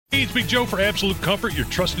Hey, it's Big Joe for Absolute Comfort, your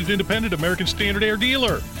trusted independent American Standard Air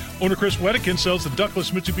dealer. Owner Chris Wedekin sells the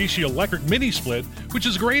ductless Mitsubishi electric mini split, which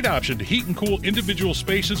is a great option to heat and cool individual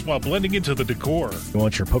spaces while blending into the decor. You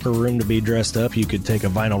want your poker room to be dressed up, you could take a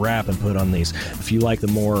vinyl wrap and put on these. If you like the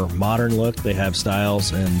more modern look, they have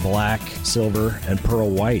styles in black, silver, and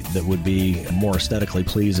pearl white that would be more aesthetically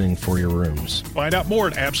pleasing for your rooms. Find out more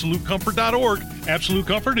at AbsoluteComfort.org. Absolute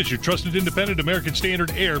Comfort is your trusted independent American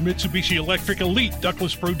Standard Air Mitsubishi Electric Elite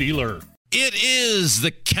Ductless Pro dealer. It is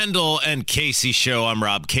the Kendall and Casey show. I'm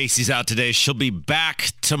Rob. Casey's out today. She'll be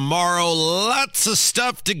back tomorrow. Lots of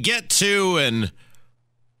stuff to get to. And,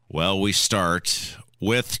 well, we start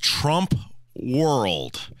with Trump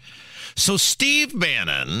World. So Steve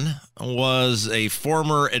Bannon was a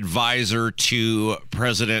former advisor to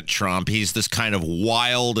President Trump. He's this kind of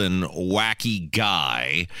wild and wacky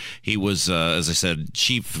guy. He was, as I said,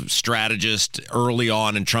 chief strategist early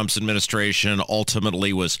on in Trump's administration,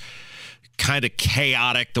 ultimately was kind of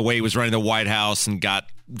chaotic the way he was running the White House and got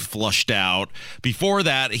flushed out. Before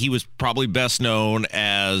that, he was probably best known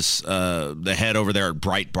as the head over there at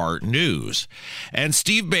Breitbart News. And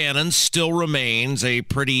Steve Bannon still remains a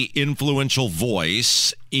pretty influential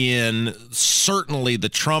voice in certainly the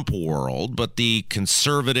Trump world, but the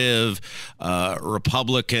conservative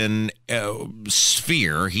Republican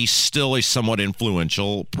sphere, he's still a somewhat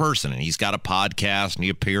influential person. And he's got a podcast and he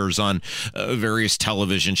appears on various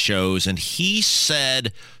television shows. And he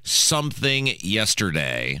said something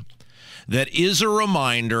yesterday that is a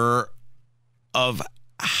reminder of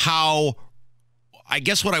how, I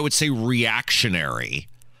guess what I would say, reactionary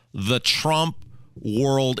the Trump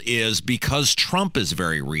world is, because Trump is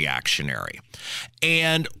very reactionary.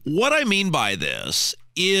 And what I mean by this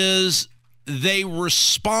is they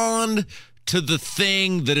respond to the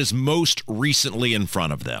thing that is most recently in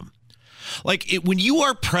front of them. Like when you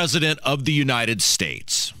are president of the United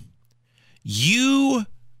States, you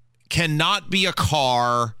cannot be a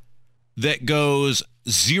car that goes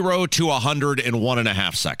 0 to 100 in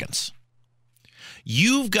 1.5 seconds.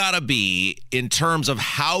 You've got to be, in terms of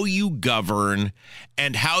how you govern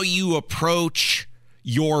and how you approach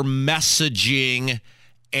your messaging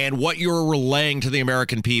and what you're relaying to the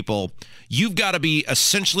American people, you've got to be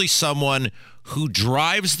essentially someone who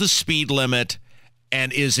drives the speed limit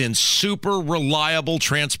and is in super reliable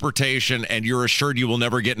transportation, and you're assured you will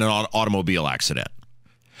never get in an automobile accident.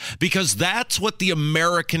 Because that's what the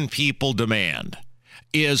American people demand,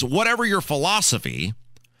 is whatever your philosophy,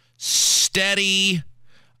 steady,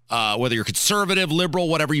 whether you're conservative, liberal,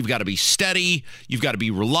 whatever, you've got to be steady. You've got to be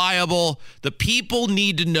reliable. The people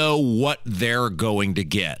need to know what they're going to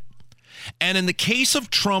get. And in the case of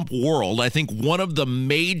Trump world, I think one of the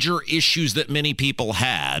major issues that many people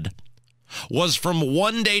had was from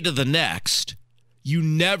one day to the next, you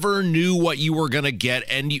never knew what you were going to get.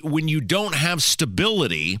 And when you don't have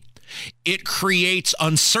stability, it creates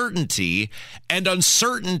uncertainty, and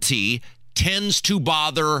uncertainty tends to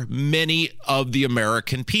bother many of the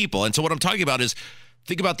American people. And so what I'm talking about is,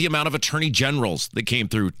 think about the amount of attorney generals that came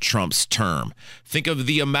through Trump's term. Think of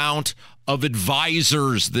the amount of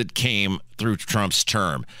advisors that came through Trump's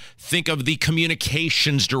term. Think of the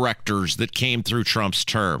communications directors that came through Trump's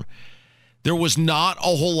term. There was not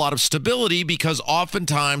a whole lot of stability, because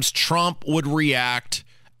oftentimes Trump would react,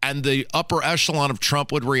 and the upper echelon of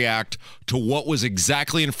Trump would react to what was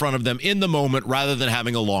exactly in front of them in the moment, rather than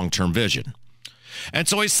having a long-term vision. And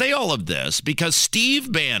so I say all of this because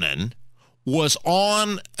Steve Bannon was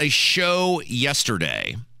on a show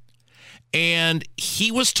yesterday, and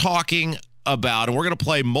he was talking about, and we're going to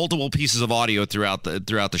play multiple pieces of audio throughout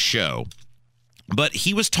the show, but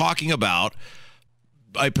he was talking about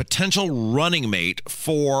a potential running mate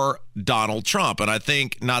for Donald Trump. And I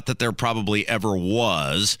think, not that there probably ever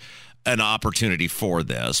was an opportunity for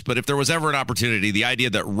this, but if there was ever an opportunity, the idea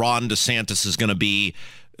that Ron DeSantis is going to be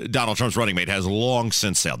Donald Trump's running mate has long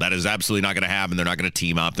since sailed. That is absolutely not going to happen. They're not going to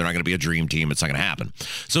team up. They're not going to be a dream team. It's not going to happen.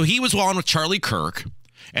 So he was on with Charlie Kirk,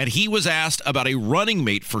 and he was asked about a running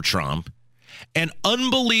mate for Trump. And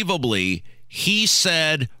unbelievably, he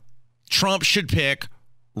said Trump should pick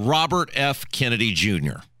Robert F. Kennedy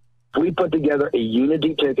Jr. If we put together a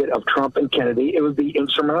unity ticket of Trump and Kennedy, it would be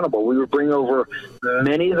insurmountable. We would bring over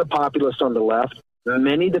many of the populists on the left,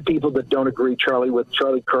 many of the people that don't agree, with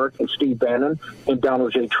Charlie Kirk and Steve Bannon and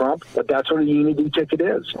Donald J. Trump, but that's what a unity ticket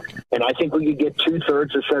is. And I think we could get 2/3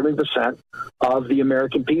 to 70% of the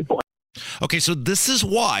American people. Okay, so this is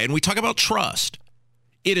why, and we talk about trust.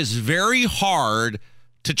 It is very hard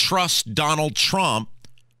to trust Donald Trump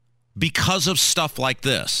because of stuff like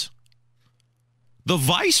this. The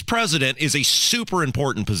vice president is a super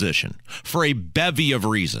important position for a bevy of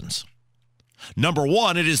reasons. Number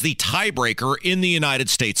one, it is the tiebreaker in the United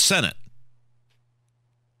States Senate.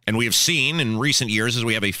 And we have seen in recent years, as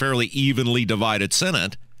we have a fairly evenly divided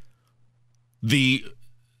Senate,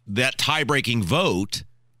 that tie-breaking vote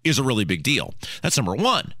is a really big deal. That's number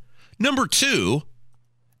one. Number two,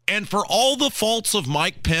 and for all the faults of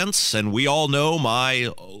Mike Pence, and we all know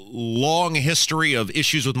my long history of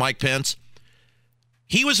issues with Mike Pence,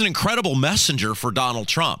 he was an incredible messenger for Donald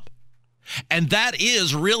Trump. And that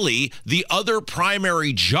is really the other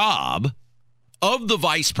primary job of the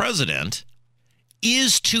vice president,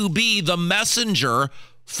 is to be the messenger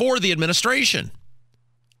for the administration.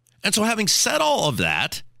 And so having said all of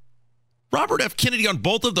that, Robert F. Kennedy on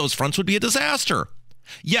both of those fronts would be a disaster.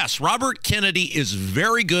 Yes, Robert Kennedy is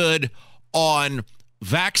very good on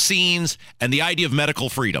vaccines and the idea of medical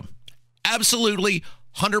freedom. Absolutely,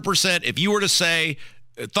 100%. If you were to say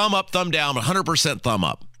thumb up, thumb down, 100% thumb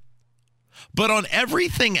up. But on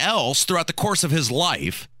everything else throughout the course of his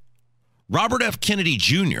life, Robert F. Kennedy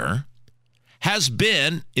Jr. has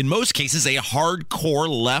been, in most cases, a hardcore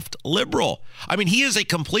left liberal. I mean, he is a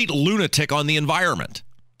complete lunatic on the environment.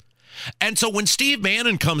 And so when Steve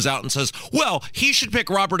Bannon comes out and says, well, he should pick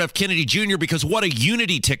Robert F. Kennedy Jr. because what a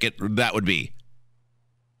unity ticket that would be,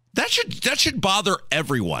 that should bother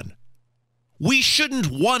everyone. We shouldn't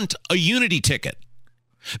want a unity ticket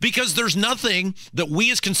because there's nothing that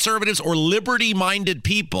we as conservatives or liberty-minded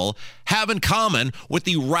people have in common with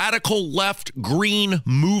the radical left green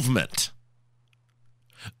movement.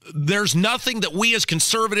 There's nothing that we as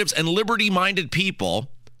conservatives and liberty-minded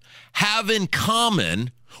people have in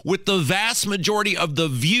common with the vast majority of the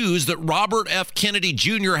views that Robert F. Kennedy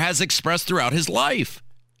Jr. has expressed throughout his life.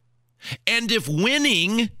 And if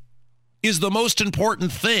winning is the most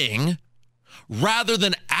important thing, rather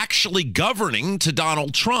than actually governing to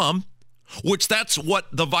Donald Trump, which that's what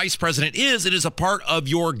the vice president is, it is a part of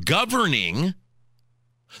your governing,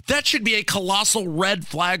 that should be a colossal red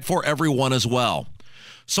flag for everyone as well.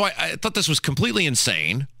 So I thought this was completely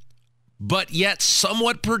insane, but yet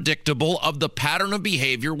somewhat predictable of the pattern of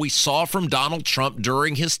behavior we saw from Donald Trump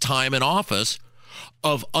during his time in office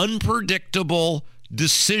of unpredictable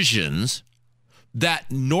decisions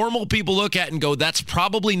that normal people look at and go, that's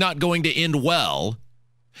probably not going to end well,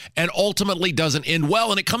 and ultimately doesn't end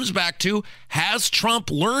well. And it comes back to, has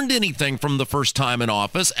Trump learned anything from the first time in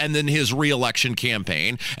office and then his reelection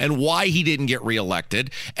campaign and why he didn't get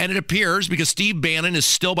reelected? And it appears, because Steve Bannon is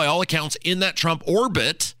still, by all accounts, in that Trump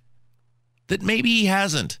orbit, that maybe he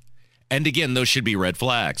hasn't. And again, those should be red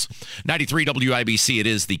flags. 93 WIBC, it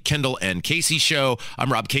is the Kendall and Casey show.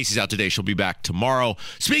 I'm Rob. Casey's out today. She'll be back tomorrow.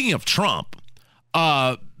 Speaking of Trump,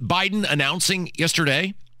 Biden announcing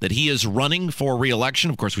yesterday that he is running for re-election.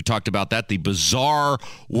 Of course, we talked about that, the bizarre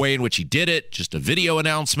way in which he did it, just a video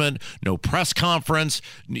announcement, no press conference,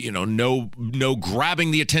 no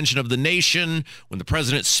grabbing the attention of the nation when the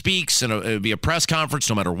president speaks, and it'd be a press conference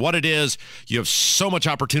no matter what it is. You have so much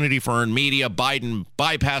opportunity for earned media. Biden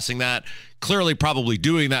bypassing that, clearly probably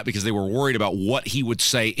doing that because they were worried about what he would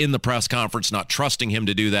say in the press conference, not trusting him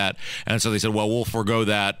to do that. And so they said, well, we'll forego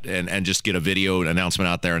that and just get a video announcement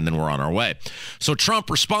out there, and then we're on our way. So Trump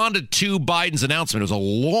responded to Biden's announcement. It was a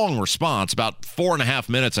long response, about 4.5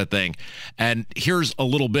 minutes, I think. And here's a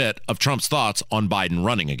little bit of Trump's thoughts on Biden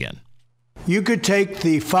running again. You could take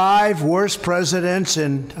the 5 worst presidents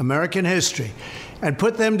in American history and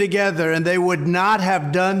put them together, and they would not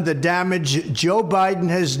have done the damage Joe Biden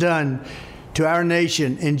has done to our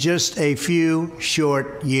nation in just a few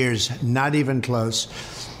short years, not even close.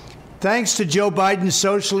 Thanks to Joe Biden's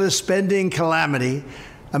socialist spending calamity,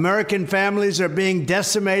 American families are being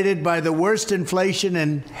decimated by the worst inflation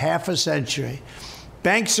in half a century.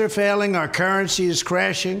 Banks are failing, our currency is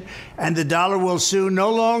crashing, and the dollar will soon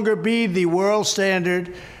no longer be the world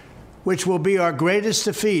standard, which will be our greatest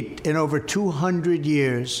defeat in over 200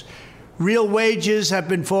 years. Real wages have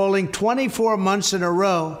been falling 24 months in a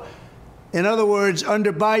row. In other words,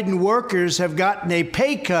 under Biden, workers have gotten a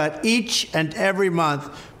pay cut each and every month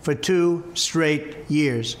for 2 straight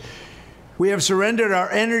years. We have surrendered our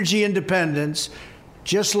energy independence,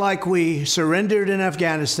 just like we surrendered in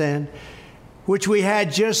Afghanistan, which we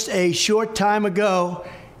had just a short time ago,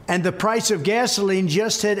 and the price of gasoline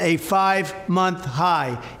just hit a 5-month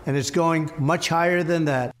high, and it's going much higher than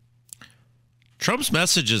that. Trump's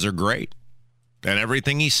messages are great, and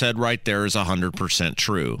everything he said right there is 100%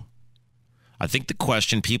 true. I think the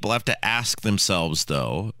question people have to ask themselves,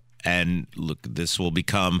 though, and look, this will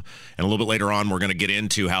become, and a little bit later on, we're going to get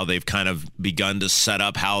into how they've kind of begun to set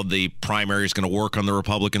up how the primary is going to work on the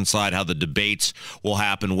Republican side, how the debates will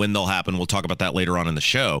happen, when they'll happen. We'll talk about that later on in the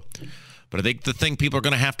show. But I think the thing people are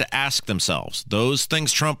going to have to ask themselves, those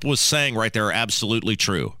things Trump was saying right there are absolutely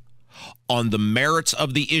true. On the merits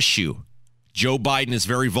of the issue, Joe Biden is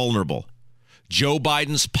very vulnerable. Joe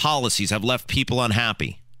Biden's policies have left people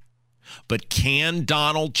unhappy. But can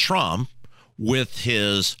Donald Trump, with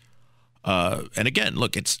his, and again,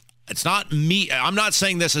 look, it's not me. I'm not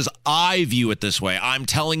saying this as I view it this way. I'm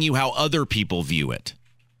telling you how other people view it.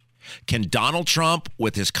 Can Donald Trump,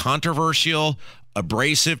 with his controversial,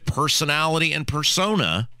 abrasive personality and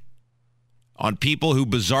persona on people who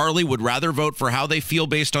bizarrely would rather vote for how they feel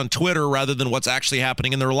based on Twitter rather than what's actually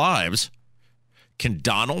happening in their lives, can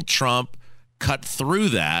Donald Trump cut through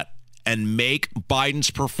that and make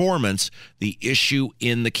Biden's performance the issue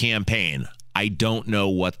in the campaign? I don't know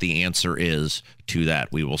what the answer is to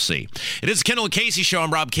that. We will see. It is the Kendall and Casey Show.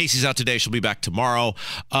 I'm Rob. Casey's out today. She'll be back tomorrow.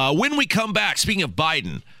 When we come back, speaking of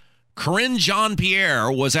Biden, Karine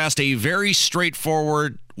Jean-Pierre was asked a very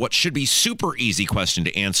straightforward, what should be super easy question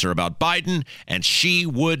to answer about Biden, and she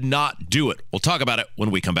would not do it. We'll talk about it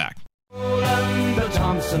when we come back. The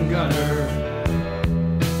Thompson Gunner.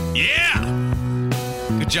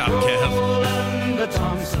 Yeah! Good job, Kev. The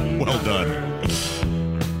Thompson Well done.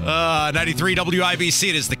 93 WIBC.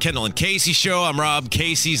 It is the Kendall and Casey Show. I'm Rob.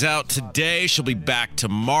 Casey's out today. She'll be back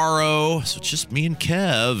tomorrow. So it's just me and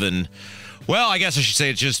Kev. And, well, I guess I should say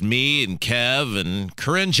it's just me and Kev and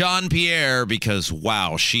Karine Jean-Pierre because,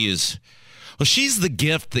 wow, she's the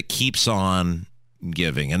gift that keeps on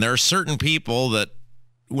giving. And there are certain people that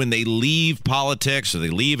when they leave politics or they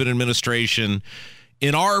leave an administration,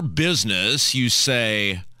 in our business, you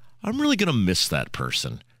say, I'm really going to miss that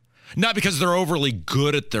person. Not because they're overly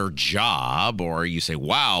good at their job, or you say,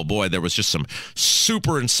 wow, boy, there was just some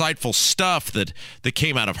super insightful stuff that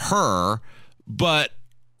came out of her, but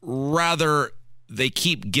rather they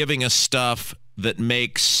keep giving us stuff that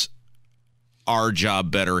makes our job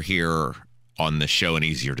better here on the show and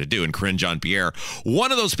easier to do. And Karine Jean-Pierre,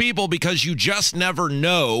 one of those people, because you just never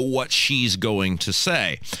know what she's going to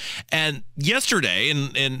say. And yesterday,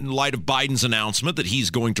 in light of Biden's announcement that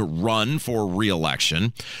he's going to run for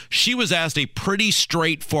re-election, she was asked a pretty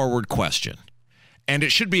straightforward question. And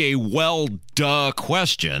it should be a duh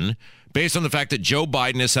question based on the fact that Joe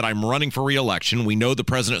Biden has said, I'm running for re-election. We know the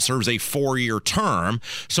president serves a 4-year term.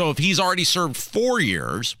 So if he's already served 4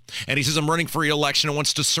 years and he says, I'm running for re-election and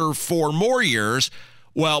wants to serve 4 more years,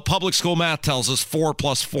 well, public school math tells us 4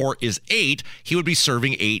 plus 4 is 8. He would be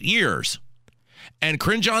serving 8 years. And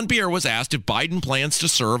Karine Jean-Pierre was asked if Biden plans to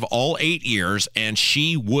serve all 8 years, and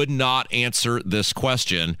she would not answer this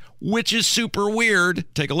question, which is super weird.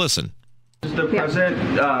 Take a listen. Does the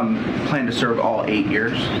president plan to serve all 8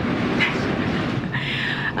 years?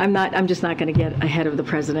 I'm just not going to get ahead of the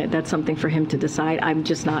president. That's something for him to decide. I'm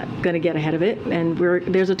just not going to get ahead of it. And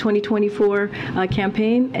there's a 2024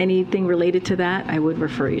 campaign. Anything related to that, I would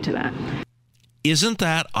refer you to that. Isn't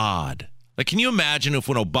that odd? Like, can you imagine if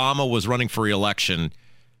when Obama was running for re-election,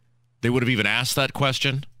 they would have even asked that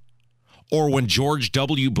question? Or when George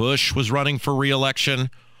W. Bush was running for re-election,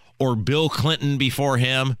 or Bill Clinton before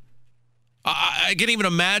him? I can't even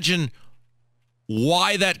imagine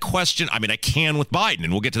why that question. I mean, I can with Biden,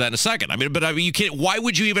 and we'll get to that in a second. But you can't. Why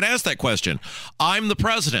would you even ask that question? I'm the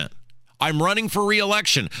president. I'm running for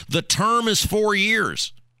re-election. The term is 4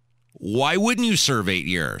 years. Why wouldn't you serve 8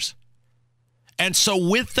 years? And so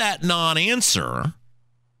with that non-answer,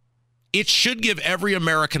 it should give every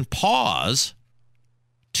American pause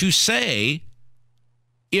to say,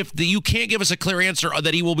 if you can't give us a clear answer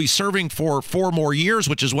that he will be serving for 4 more years,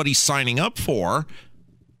 which is what he's signing up for,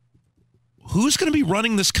 who's going to be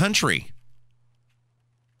running this country?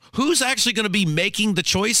 Who's actually going to be making the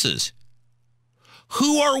choices?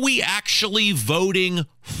 Who are we actually voting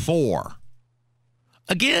for?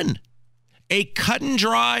 Again, a cut and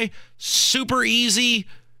dry, super easy,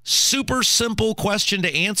 super simple question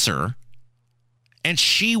to answer, and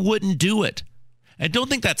she wouldn't do it. And don't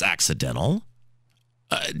think that's accidental.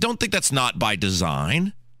 Don't think that's not by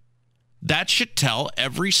design. That should tell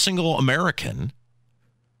every single American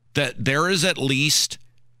that there is at least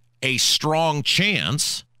a strong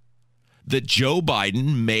chance that Joe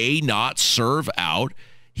Biden may not serve out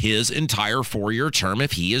his entire 4-year term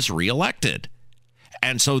if he is reelected.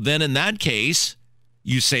 And so then in that case,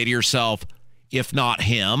 you say to yourself, if not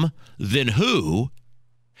him, then who?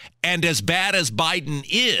 And as bad as Biden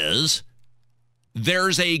is,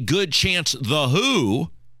 there's a good chance the who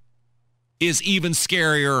is even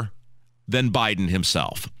scarier than Biden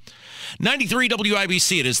himself. 93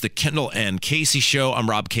 WIBC, it is the Kendall and Casey Show. I'm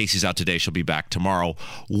Rob. Casey's out today. She'll be back tomorrow.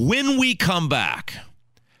 When we come back,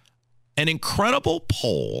 an incredible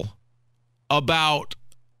poll about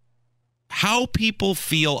how people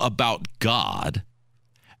feel about God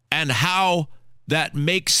and how that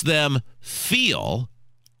makes them feel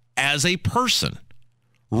as a person.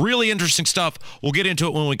 Really interesting stuff. We'll get into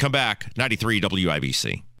it when we come back. 93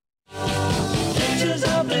 WIBC.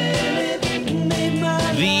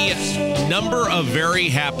 The number of very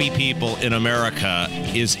happy people in America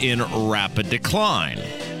is in rapid decline.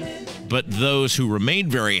 But those who remain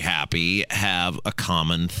very happy have a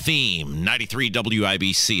common theme. 93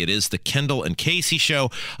 WIBC. It is the Kendall and Casey Show.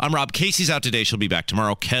 I'm Rob. Casey's out today. She'll be back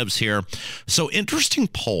tomorrow. Kev's here. So interesting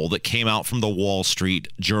poll that came out from the Wall Street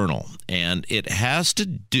Journal. And it has to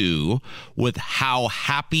do with how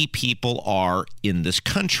happy people are in this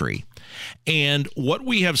country. And what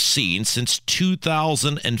we have seen since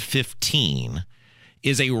 2015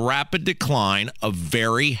 is a rapid decline of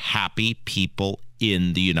very happy people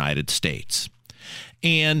in the United States.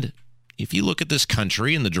 And if you look at this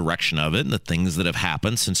country and the direction of it and the things that have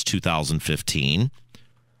happened since 2015,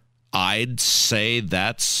 I'd say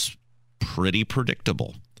that's pretty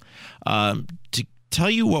predictable. To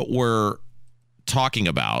tell you what we're talking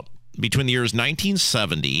about, between the years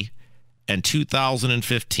 1970 and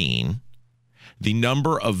 2015, the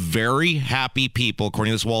number of very happy people,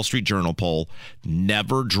 according to this Wall Street Journal poll,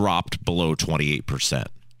 never dropped below 28%.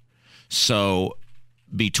 So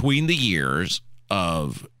between the years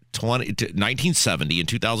of 1970 and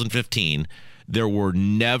 2015, there were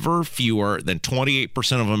never fewer than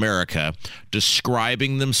 28% of America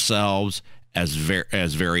describing themselves as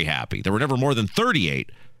very happy. There were never more than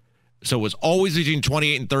 38. So it was always between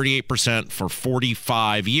 28 and 38% for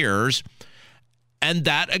 45 years. And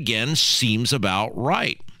that, again, seems about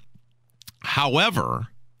right. However,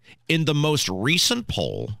 in the most recent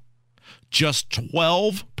poll, just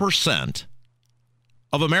 12%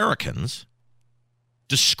 of Americans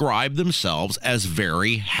describe themselves as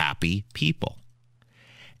very happy people.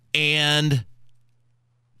 And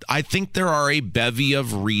I think there are a bevy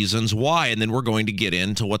of reasons why, and then we're going to get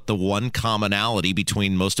into what the one commonality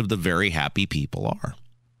between most of the very happy people are.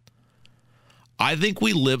 I think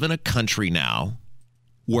we live in a country now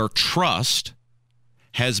where trust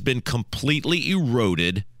has been completely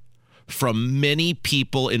eroded from many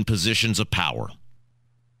people in positions of power.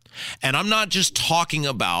 And I'm not just talking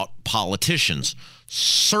about politicians.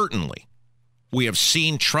 Certainly, we have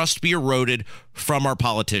seen trust be eroded from our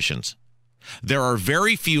politicians. There are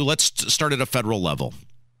very few, let's start at a federal level.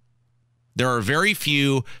 There are very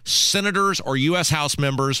few senators or U.S. House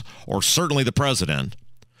members, or certainly the president,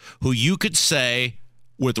 who you could say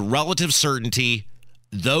with relative certainty,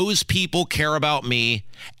 those people care about me,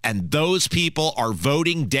 and those people are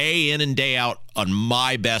voting day in and day out on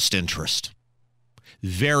my best interest.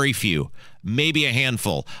 Very few, maybe a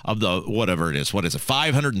handful of the, whatever it is,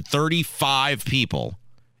 535 people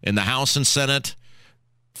in the House and Senate,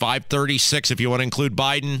 536 if you want to include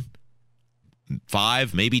Biden,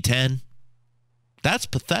 5, maybe 10. That's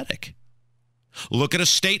pathetic. Look at a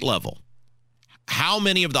state level. How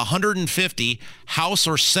many of the 150 House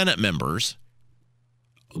or Senate members,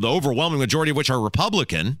 the overwhelming majority of which are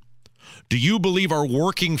Republican, do you believe are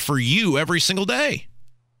working for you every single day?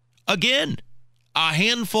 Again, a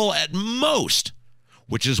handful at most,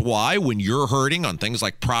 which is why when you're hurting on things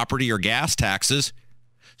like property or gas taxes,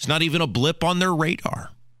 it's not even a blip on their radar.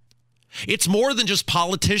 It's more than just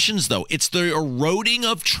politicians, though. It's the eroding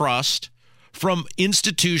of trust from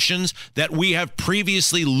institutions that we have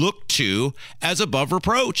previously looked to as above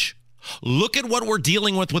reproach. Look at what we're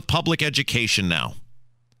dealing with public education now.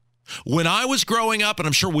 When I was growing up, and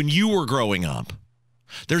I'm sure when you were growing up,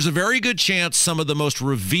 there's a very good chance some of the most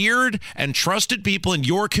revered and trusted people in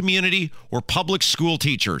your community were public school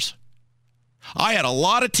teachers. I had a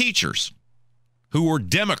lot of teachers who were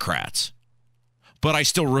Democrats, but I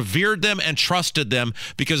still revered them and trusted them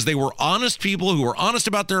because they were honest people who were honest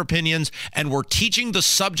about their opinions and were teaching the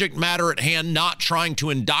subject matter at hand, not trying to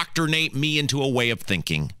indoctrinate me into a way of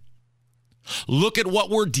thinking. Look at what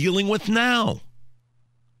we're dealing with now.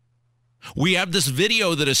 We have this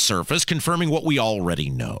video that has surfaced confirming what we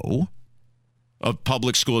already know of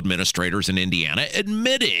public school administrators in Indiana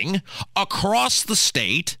admitting across the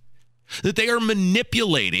state that they are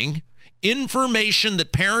manipulating information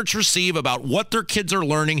that parents receive about what their kids are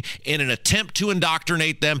learning in an attempt to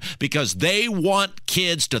indoctrinate them because they want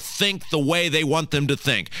kids to think the way they want them to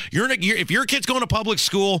think. If your kid's going to public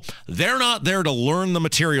school, they're not there to learn the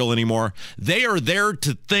material anymore. They are there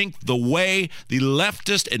to think the way the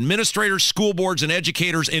leftist administrators, school boards, and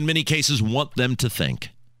educators in many cases want them to think.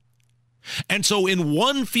 And so in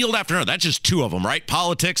one field after another, that's just two of them, right?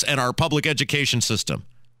 Politics and our public education system.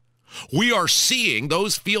 We are seeing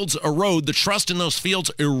those fields erode, the trust in those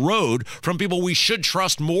fields erode from people we should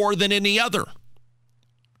trust more than any other.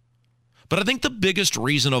 But I think the biggest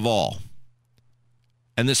reason of all,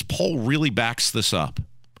 and this poll really backs this up,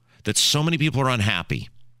 that so many people are unhappy,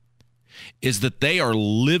 is that they are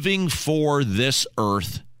living for this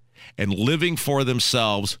earth and living for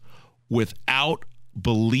themselves without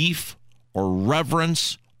belief or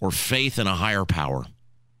reverence or faith in a higher power.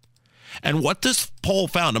 And what this poll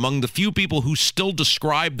found among the few people who still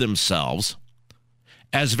describe themselves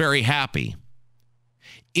as very happy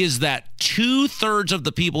is that 2/3 of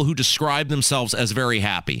the people who describe themselves as very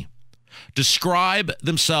happy describe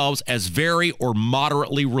themselves as very or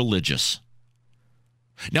moderately religious.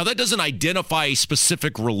 Now, that doesn't identify a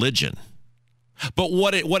specific religion, but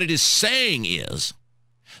what it is saying is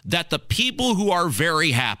that the people who are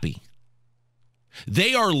very happy,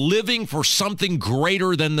 they are living for something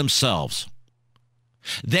greater than themselves.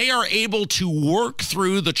 They are able to work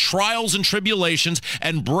through the trials and tribulations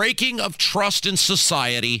and breaking of trust in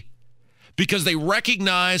society because they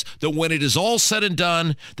recognize that when it is all said and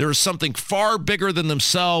done, there is something far bigger than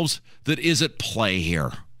themselves that is at play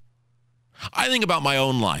here. I think about my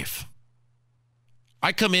own life.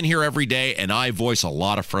 I come in here every day and I voice a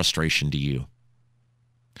lot of frustration to you.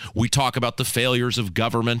 We talk about the failures of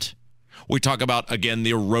government. We talk about, again, the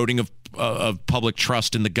eroding of public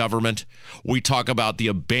trust in the government. We talk about the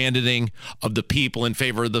abandoning of the people in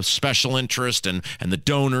favor of the special interest and the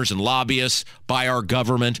donors and lobbyists by our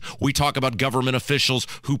government. We talk about government officials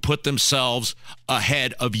who put themselves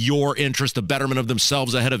ahead of your interest, the betterment of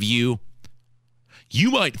themselves ahead of you.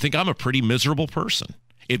 You might think I'm a pretty miserable person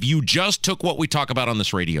if you just took what we talk about on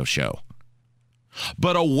this radio show.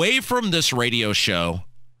 But away from this radio show,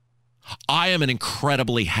 I am an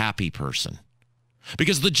incredibly happy person.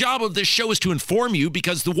 Because the job of this show is to inform you,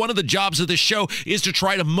 because one of the jobs of this show is to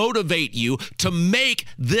try to motivate you to make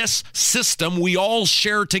this system we all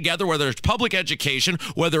share together, whether it's public education,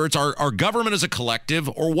 whether it's our government as a collective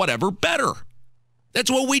or whatever, better. That's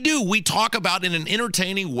what we do. We talk about in an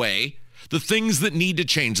entertaining way the things that need to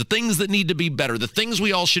change, the things that need to be better, the things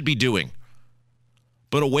we all should be doing.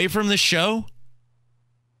 But away from this show,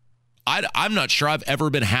 I'm not sure I've ever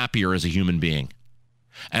been happier as a human being.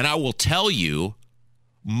 And I will tell you,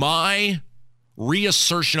 my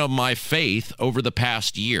reassertion of my faith over the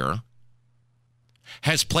past year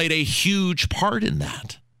has played a huge part in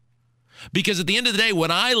that. Because at the end of the day,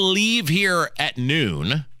 when I leave here at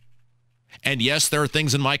noon, and yes, there are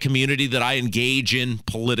things in my community that I engage in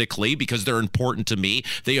politically because they're important to me.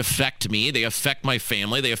 They affect my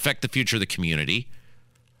family, they affect the future of the community.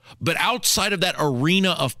 But outside of that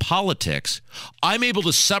arena of politics, I'm able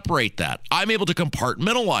to separate that. I'm able to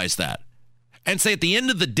compartmentalize that and say at the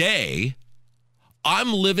end of the day,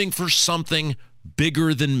 I'm living for something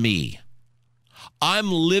bigger than me.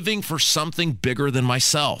 I'm living for something bigger than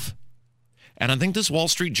myself. And I think this Wall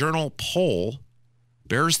Street Journal poll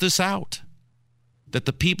bears this out, that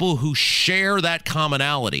the people who share that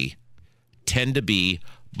commonality tend to be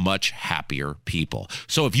much happier people.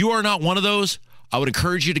 So if you are not one of those, I would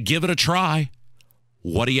encourage you to give it a try.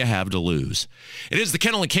 What do you have to lose? It is the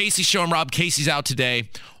Kendall and Casey Show. I'm Rob. Casey's out today.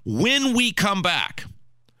 When we come back,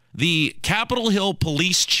 the Capitol Hill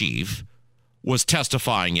police chief was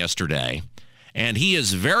testifying yesterday, and he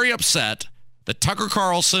is very upset that Tucker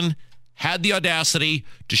Carlson had the audacity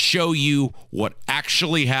to show you what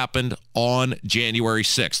actually happened on January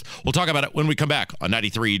 6th. We'll talk about it when we come back on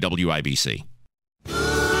 93 WIBC.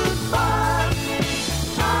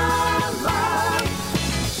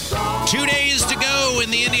 2 days to go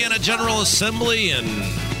in the Indiana General Assembly, and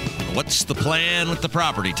what's the plan with the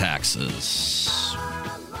property taxes?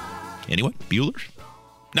 Anyone? Bueller?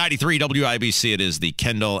 93 WIBC, it is the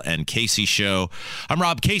Kendall and Casey Show. I'm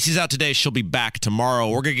Rob. Casey's out today. She'll be back tomorrow.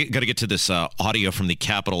 We're going to get to this audio from the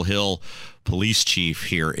Capitol Hill police chief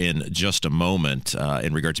here in just a moment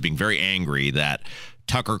in regard to being very angry that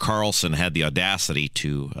Tucker Carlson had the audacity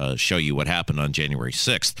to show you what happened on January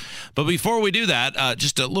 6th. But before we do that,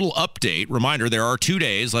 just a little update. Reminder, there are 2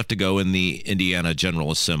 days left to go in the Indiana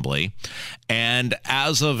General Assembly. And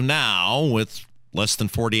as of now, with less than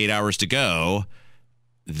 48 hours to go,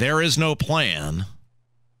 there is no plan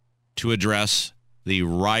to address the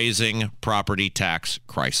rising property tax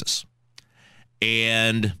crisis.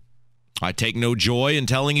 And I take no joy in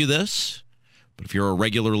telling you this, but if you're a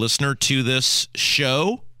regular listener to this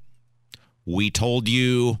show, we told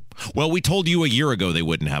you a year ago they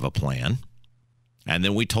wouldn't have a plan. And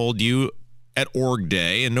then we told you at Org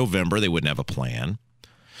Day in November they wouldn't have a plan.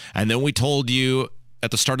 And then we told you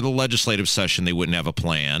at the start of the legislative session they wouldn't have a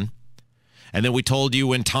plan. And then we told you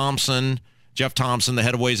when Thompson Jeff Thompson, the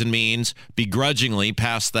head of Ways and Means, begrudgingly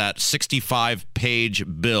passed that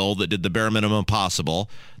 65-page bill that did the bare minimum possible.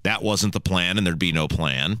 That wasn't the plan, and there'd be no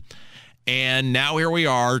plan. And now here we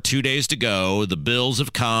are, 2 days to go. The bills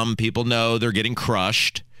have come. People know they're getting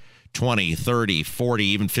crushed. 20, 30, 40,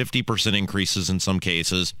 even 50% increases in some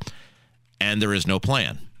cases. And there is no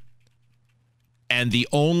plan. And the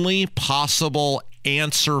only possible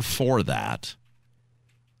answer for that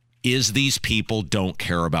is these people don't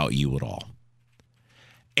care about you at all.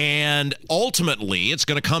 And ultimately, it's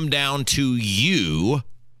going to come down to you,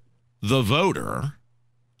 the voter,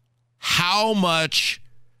 how much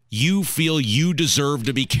you feel you deserve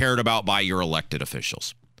to be cared about by your elected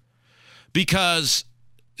officials. Because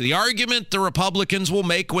the argument the Republicans will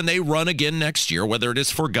make when they run again next year, whether it is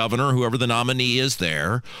for governor, whoever the nominee is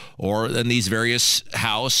there, or in these various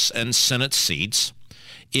House and Senate seats,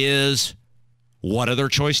 is what other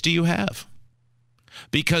choice do you have?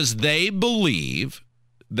 Because they believe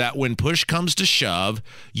that when push comes to shove,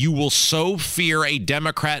 you will so fear a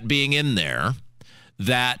Democrat being in there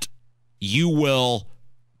that you will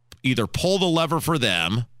either pull the lever for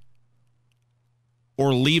them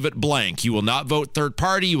or leave it blank. You will not vote third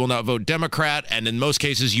party. You will not vote Democrat. And in most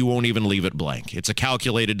cases, you won't even leave it blank. It's a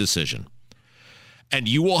calculated decision. And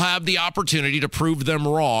you will have the opportunity to prove them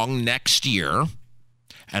wrong next year.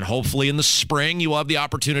 And hopefully in the spring, you will have the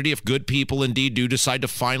opportunity, if good people indeed do decide to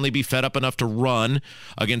finally be fed up enough to run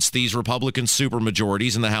against these Republican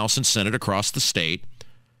supermajorities in the House and Senate across the state.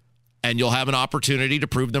 And you'll have an opportunity to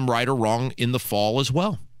prove them right or wrong in the fall as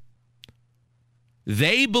well.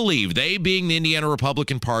 They believe, they being the Indiana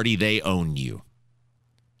Republican Party, they own you.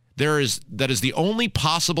 That is the only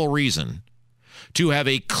possible reason to have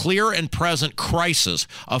a clear and present crisis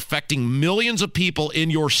affecting millions of people in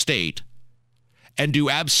your state and do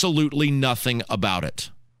absolutely nothing about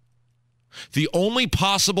it. The only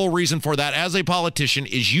possible reason for that as a politician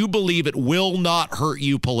is you believe it will not hurt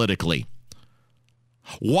you politically.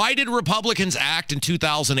 Why did Republicans act in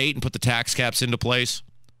 2008 and put the tax caps into place?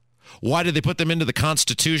 Why did they put them into the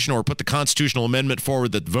Constitution or put the constitutional amendment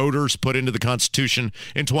forward that voters put into the Constitution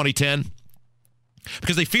in 2010?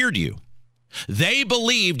 Because they feared you. They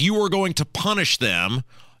believed you were going to punish them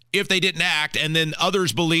if they didn't act, and then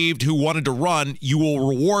others believed who wanted to run, you will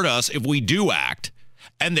reward us if we do act.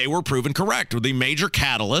 And they were proven correct. The major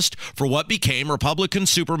catalyst for what became Republican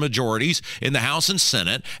supermajorities in the House and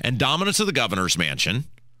Senate and dominance of the governor's mansion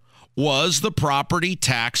was the property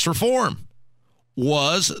tax reform,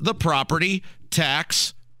 was the property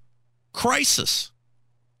tax crisis.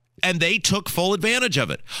 And they took full advantage of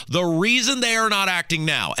it. The reason they are not acting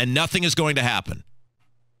now, and nothing is going to happen,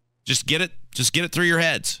 just get it through your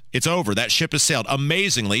heads. It's over. That ship has sailed.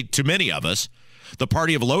 Amazingly, to many of us, the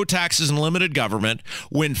party of low taxes and limited government,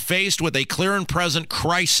 when faced with a clear and present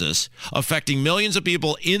crisis affecting millions of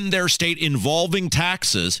people in their state involving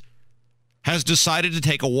taxes, has decided to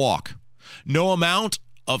take a walk. No amount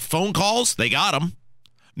of phone calls, they got them.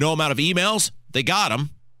 No amount of emails, they got them,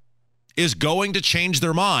 is going to change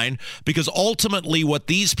their mind, because ultimately what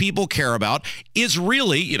these people care about is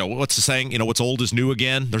really, what's the saying? What's old is new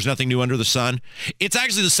again. There's nothing new under the sun. It's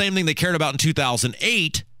actually the same thing they cared about in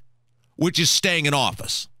 2008, which is staying in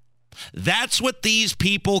office. That's what these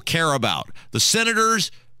people care about. The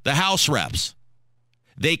senators, the House reps.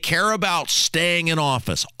 They care about staying in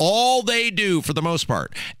office. All they do, for the most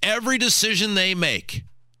part, every decision they make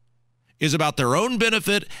is about their own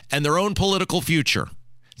benefit and their own political future.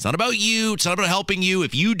 It's not about you. It's not about helping you.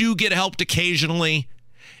 If you do get helped occasionally,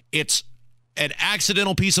 it's an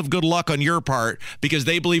accidental piece of good luck on your part because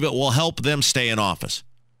they believe it will help them stay in office.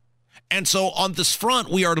 And so on this front,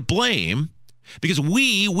 we are to blame because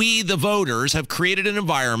we the voters, have created an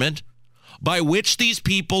environment by which these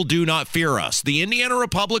people do not fear us. The Indiana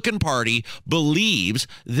Republican Party believes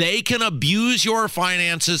they can abuse your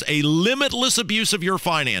finances, a limitless abuse of your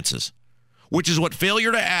finances, which is what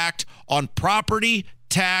failure to act on property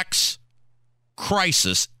tax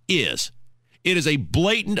crisis is. It is a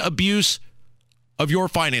blatant abuse of your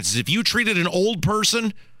finances. If you treated an old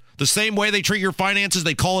person the same way they treat your finances,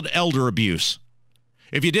 they call it elder abuse.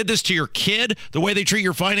 If you did this to your kid, the way they treat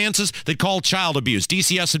your finances, they'd call it child abuse.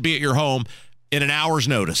 DCS would be at your home in an hour's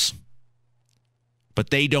notice. But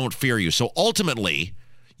they don't fear you. So ultimately,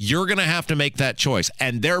 you're going to have to make that choice.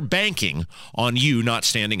 And they're banking on you not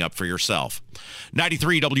standing up for yourself.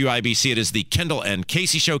 93 WIBC, it is the Kendall and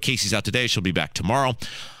Casey Show. Casey's out today. She'll be back tomorrow.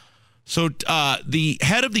 So the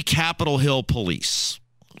head of the Capitol Hill Police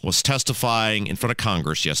was testifying in front of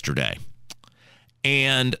Congress yesterday.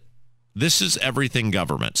 And this is everything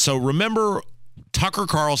government. So remember Tucker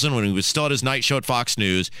Carlson, when he was still at his night show at Fox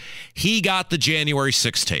News, he got the January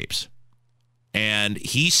 6 tapes. And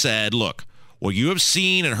he said, look, what you have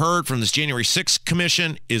seen and heard from this January 6th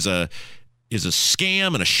commission is a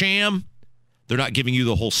scam and a sham. They're not giving you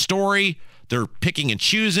the whole story. They're picking and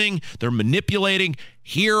choosing. They're manipulating.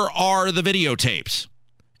 Here are the videotapes.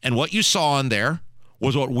 And what you saw in there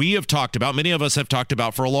was what we have talked about, many of us have talked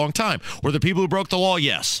about for a long time. Were the people who broke the law?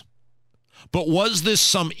 Yes. But was this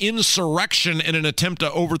some insurrection in an attempt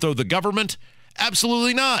to overthrow the government?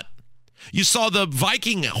 Absolutely not. You saw the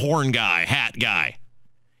Viking horn guy, hat guy.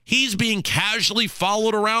 He's being casually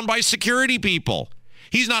followed around by security people.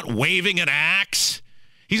 He's not waving an axe.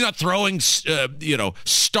 He's not throwing,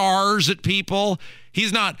 stars at people.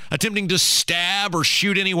 He's not attempting to stab or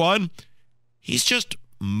shoot anyone. He's just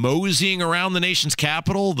moseying around the nation's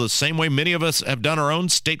capital the same way many of us have done our own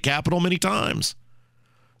state capital many times.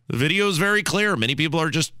 The video is very clear. Many people are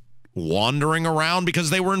just wandering around because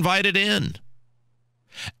they were invited in.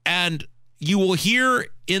 And you will hear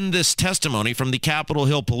in this testimony from the Capitol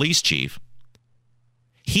Hill police chief,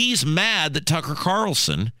 he's mad that Tucker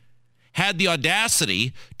Carlson had the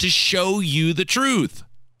audacity to show you the truth.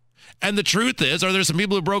 And the truth is, are there some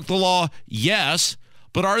people who broke the law? Yes.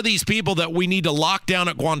 But are these people that we need to lock down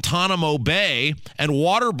at Guantanamo Bay and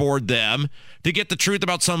waterboard them to get the truth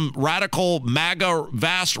about some radical, MAGA,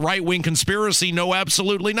 vast right-wing conspiracy? No,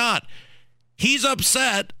 absolutely not. He's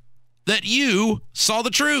upset that you saw the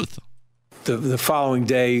truth. The following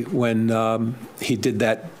day when he did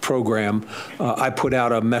that program, I put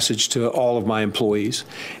out a message to all of my employees,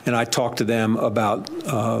 and I talked to them about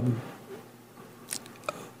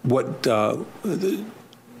what the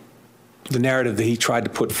narrative that he tried to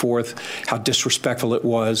put forth, how disrespectful it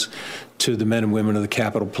was to the men and women of the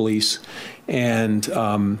Capitol Police. And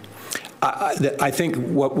I think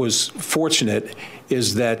what was fortunate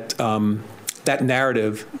is that that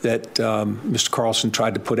narrative that Mr. Carlson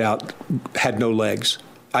tried to put out had no legs.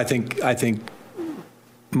 I think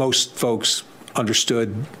most folks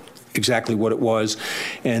understood exactly what it was,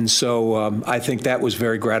 and so I think that was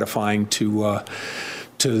very gratifying to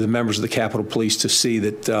the members of the Capitol Police to see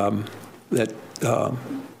that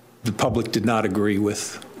the public did not agree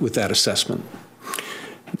with that assessment.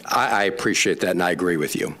 I appreciate that, and I agree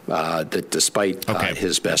with you that despite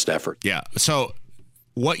his best effort. Yeah. So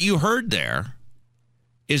what you heard there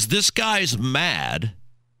is this guy's mad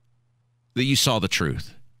that you saw the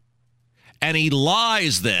truth. And he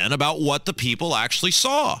lies then about what the people actually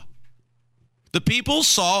saw. The people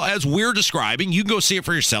saw, as we're describing, you can go see it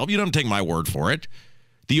for yourself. You don't take my word for it.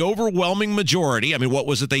 The overwhelming majority, I mean, what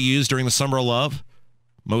was it they used during the Summer of Love?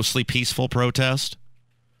 Mostly peaceful protest.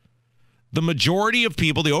 The majority of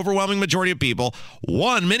people, the overwhelming majority of people,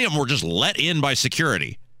 many of them were just let in by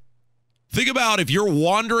security. Think about if you're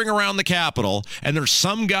wandering around the Capitol and there's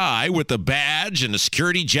some guy with a badge and a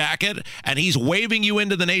security jacket and he's waving you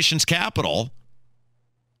into the nation's capital.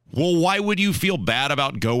 Well, why would you feel bad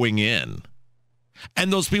about going in?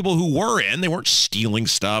 And those people who were in, they weren't stealing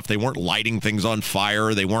stuff. They weren't lighting things on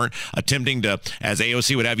fire. They weren't attempting to, as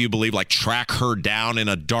AOC would have you believe, like track her down in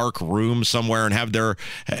a dark room somewhere and have their,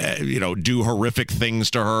 do horrific things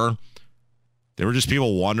to her. They were just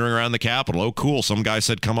people wandering around the Capitol. Oh, cool. Some guy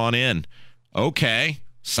said, come on in. Okay.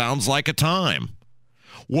 Sounds like a time.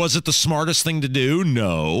 Was it the smartest thing to do?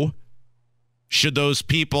 No. Should those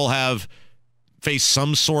people have faced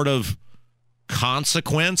some sort of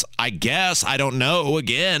consequence? I guess. I don't know.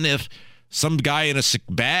 Again, if some guy in a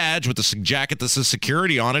badge with a jacket that says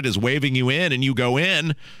security on it is waving you in and you go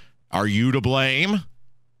in, are you to blame?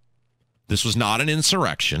 This was not an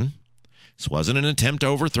insurrection. This wasn't an attempt to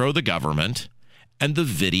overthrow the government. And the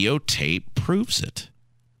videotape proves it.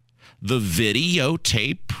 The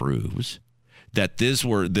videotape proves that this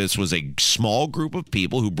was a small group of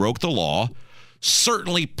people who broke the law,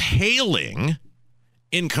 certainly paling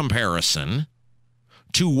in comparison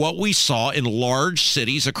to what we saw in large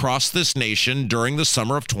cities across this nation during the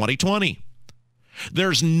summer of 2020.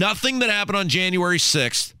 There's nothing that happened on January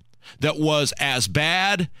 6th that was as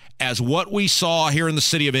bad as what we saw here in the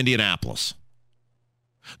city of Indianapolis.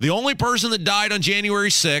 The only person that died on January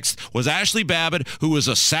 6th was Ashley Babbitt, who was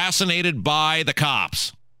assassinated by the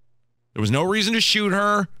cops. There was no reason to shoot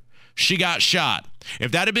her. She got shot.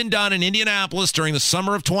 If that had been done in Indianapolis during the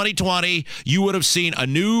summer of 2020, you would have seen a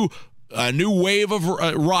new wave of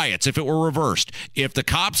riots if it were reversed. If the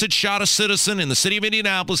cops had shot a citizen in the city of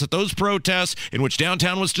Indianapolis at those protests in which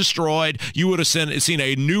downtown was destroyed, you would have seen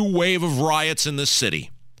a new wave of riots in this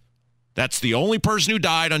city. That's the only person who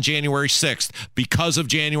died on January 6th because of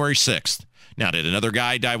January 6th. Now, did another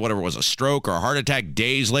guy die, whatever it was, a stroke or a heart attack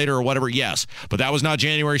days later or whatever? Yes, but that was not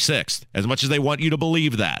January 6th, as much as they want you to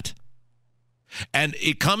believe that. And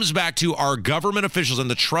it comes back to our government officials and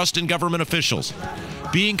the trust in government officials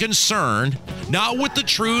being concerned, not with the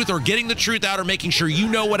truth or getting the truth out or making sure you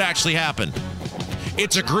know what actually happened.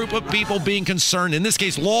 It's a group of people being concerned, in this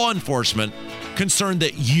case, law enforcement, concerned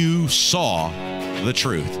that you saw the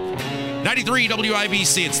truth. 93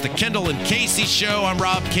 WIBC, it's the Kendall and Casey Show. I'm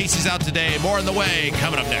Rob. Casey's out today. More on the way,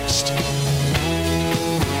 coming up next.